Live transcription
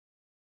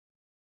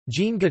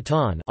Jean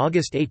Guitton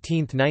 (August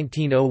 18,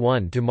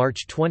 1901 to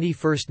March 21,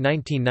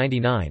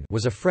 1999)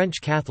 was a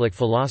French Catholic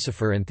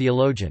philosopher and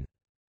theologian.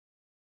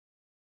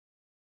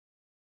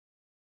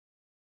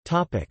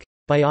 Topic: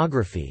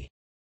 Biography.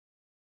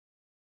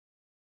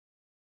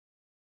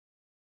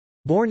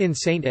 Born in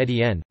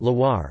Saint-Étienne,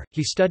 Loire,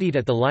 he studied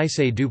at the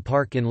Lycée du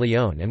Parc in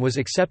Lyon and was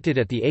accepted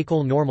at the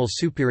École Normale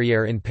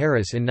Supérieure in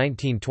Paris in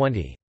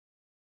 1920.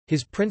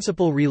 His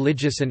principal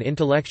religious and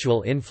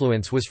intellectual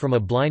influence was from a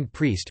blind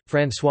priest,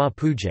 François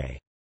Puget.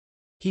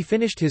 He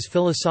finished his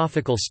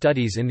philosophical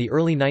studies in the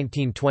early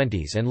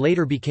 1920s and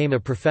later became a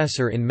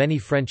professor in many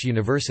French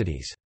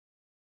universities.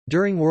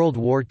 During World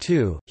War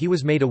II, he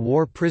was made a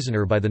war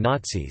prisoner by the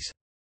Nazis.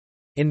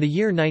 In the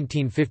year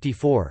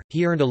 1954,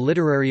 he earned a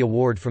literary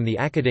award from the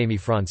Académie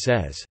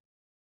Française.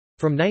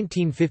 From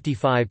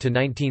 1955 to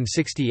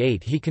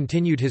 1968 he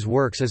continued his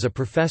works as a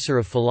professor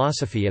of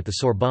philosophy at the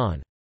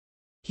Sorbonne.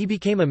 He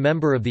became a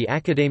member of the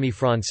Académie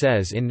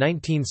Française in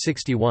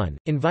 1961,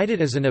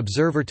 invited as an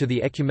observer to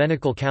the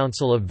Ecumenical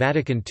Council of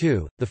Vatican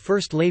II, the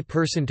first lay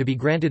person to be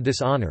granted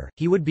this honor.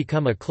 He would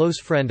become a close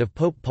friend of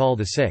Pope Paul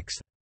VI.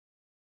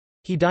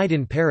 He died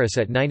in Paris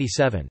at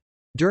 97.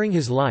 During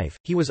his life,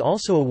 he was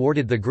also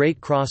awarded the Great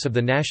Cross of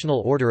the National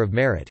Order of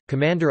Merit,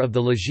 Commander of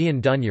the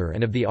Légion d'honneur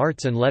and of the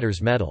Arts and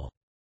Letters Medal.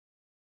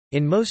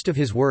 In most of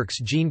his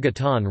works Jean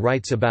Guitton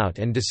writes about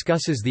and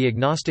discusses the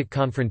agnostic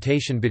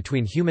confrontation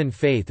between human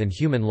faith and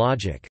human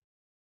logic.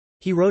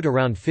 He wrote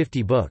around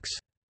 50 books.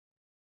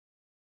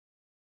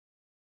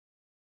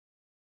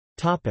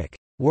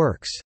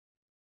 Works.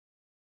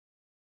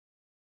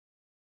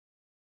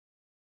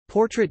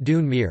 Portrait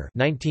d'une mère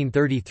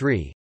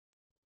 1933.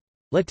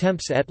 Le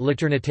Temps et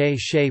l'éternité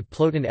chez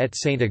Plotin et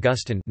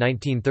Saint-Augustin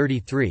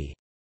 1933.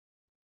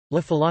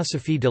 La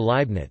philosophie de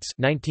Leibniz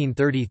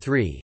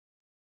 1933.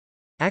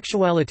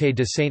 Actualité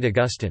de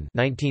Saint-Augustin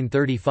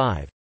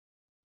 1935.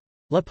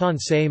 La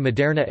pensée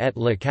moderne et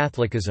le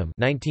catholicisme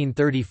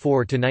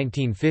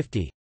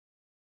 1934–1950.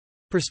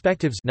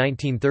 Perspectives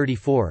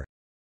 1934.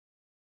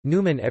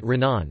 Newman et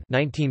Renan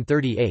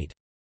 1938.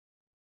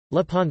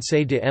 La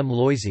pensée de M.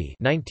 Loisy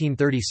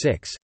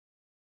 1936.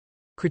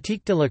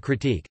 Critique de la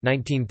critique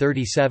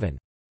 1937.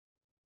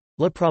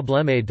 Le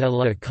problème de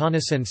la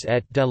connaissance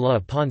et de la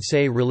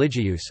pensée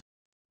religieuse.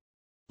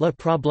 Le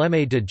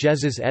problème de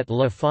Jésus et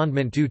le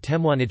fondement du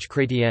témoignage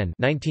chrétien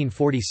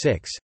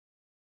 1946.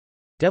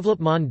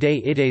 Développement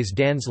des idées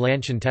dans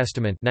l'Ancien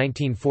Testament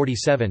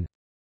 1947.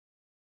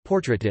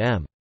 Portrait de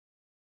M.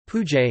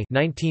 Puget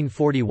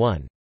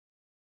 1941.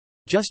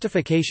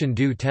 Justification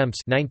du temps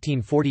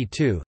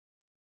 1942.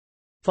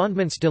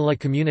 Fondements de la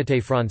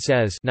communauté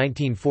française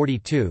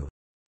 1942.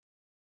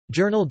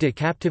 Journal de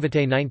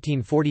captivité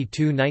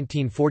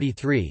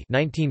 1942–1943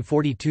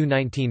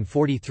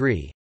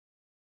 1942–1943.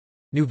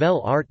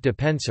 Nouvelle Art de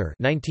Penser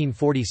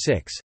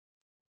 1946.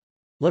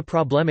 Le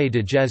problème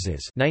de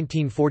Jésus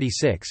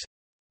 1946.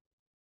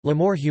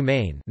 L'amour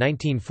humain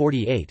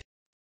 1948.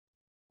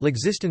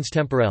 L'existence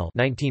temporelle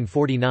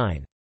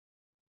 1949.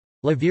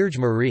 La Vierge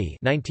Marie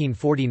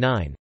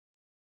 1949.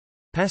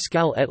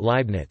 Pascal et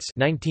Leibniz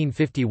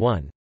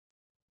 1951.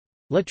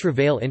 Le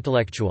travail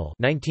intellectuel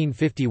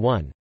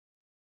 1951.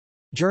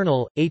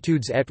 Journal,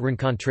 Études et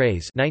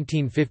Rencontres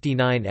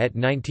 1959 et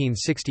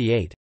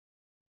 1968.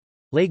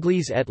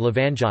 L'Église et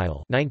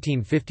l'Évangile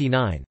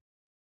 1959.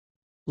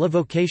 La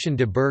vocation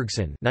de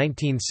Bergson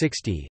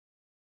 1960.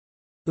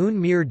 Un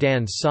mur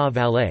dans sa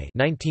vallée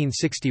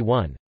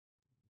 1961.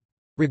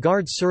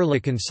 Regard sur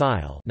le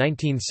Concile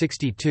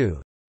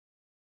 1962.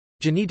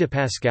 Génie de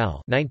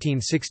Pascal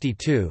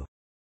 1962.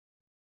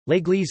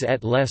 L'Église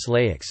et les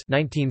laïcs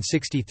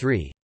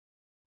 1963.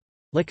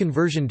 La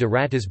conversion de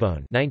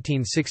Ratisbonne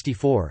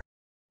 1964.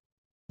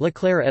 Le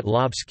clair et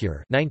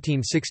l'obscur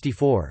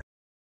 1964.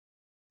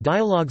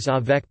 Dialogues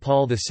avec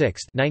Paul VI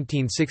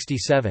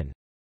 1967.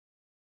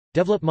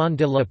 Développement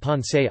de la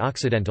pensée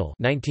occidentale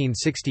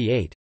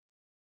 1968.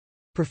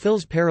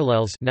 Profils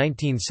parallèles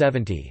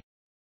 1970.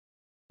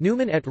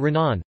 Newman et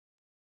Renan.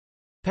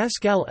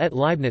 Pascal et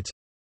Leibniz.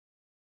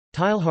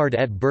 Teilhard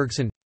et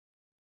Bergson.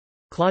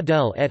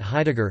 Claudel et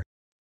Heidegger.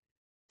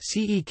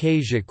 Ce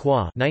que je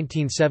crois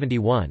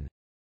 1971.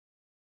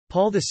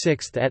 Paul VI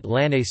et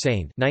l'année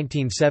sainte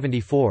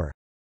 1974.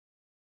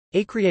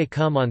 Écrire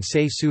comme on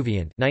se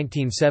souvient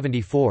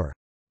 1974.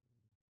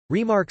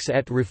 Remarques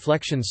et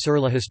réflexions sur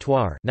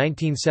l'histoire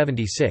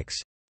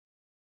 1976.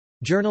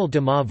 Journal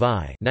de ma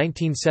vie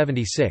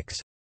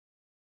 1976.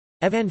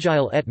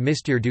 Évangile et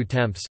mystère du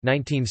temps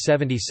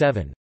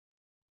 1977.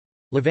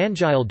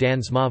 L'Évangile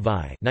dans ma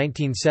vie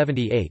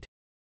 1978.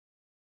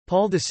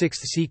 Paul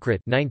VI's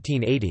Secret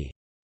 1980.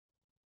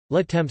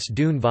 Le temps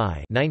d'une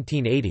vie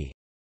 1980.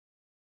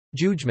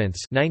 Jugements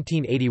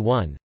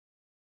 1981.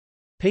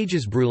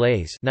 Pages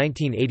brûlées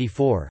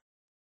 1984.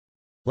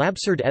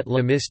 L'absurde et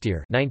le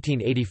mystère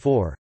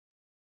 1984.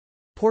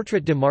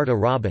 Portrait de Martha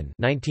Robin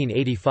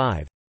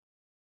 1985.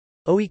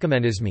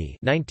 Oecumenisme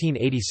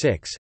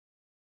 1986.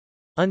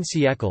 Un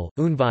siècle,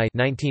 une vie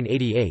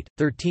 1988,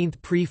 13th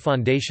Prix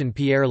Fondation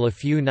Pierre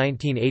Lafeu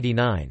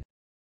 1989.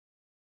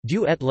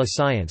 Dieu et la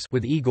science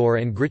with Igor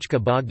and Grichka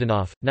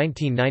Bogdanov,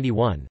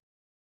 1991.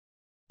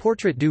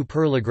 Portrait du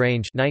Père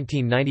Lagrange,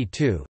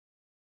 1992.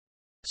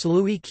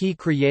 Celui qui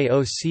criait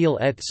au ciel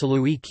et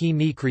celui qui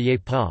n'y criait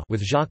pas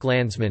with Jacques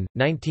Lanzmann,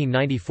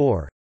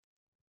 1994.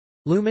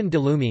 Lumen de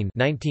Lumine,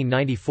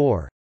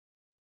 1994.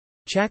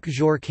 Chaque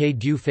jour que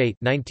Dieu fait,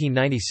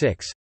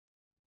 1996.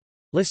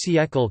 Le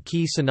siècle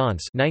qui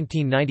s'annonce,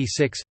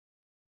 1996.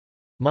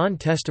 Mon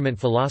testament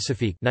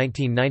philosophique,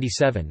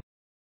 1997.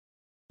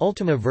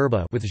 Ultima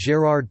Verba with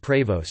Gérard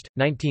Prévost,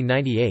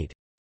 1998.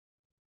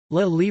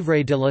 Le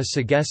livre de la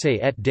sagesse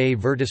et des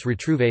vertus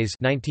retrouvées,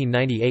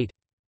 1998.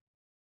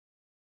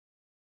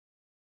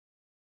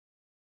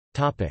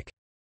 Topic.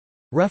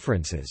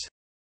 References.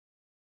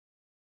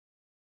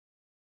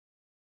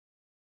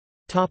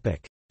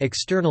 Topic.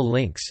 External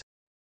links.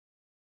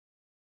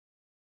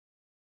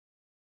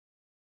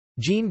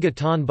 Jean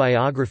Guitton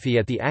biography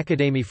at the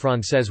Académie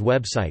Française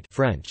website,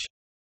 French.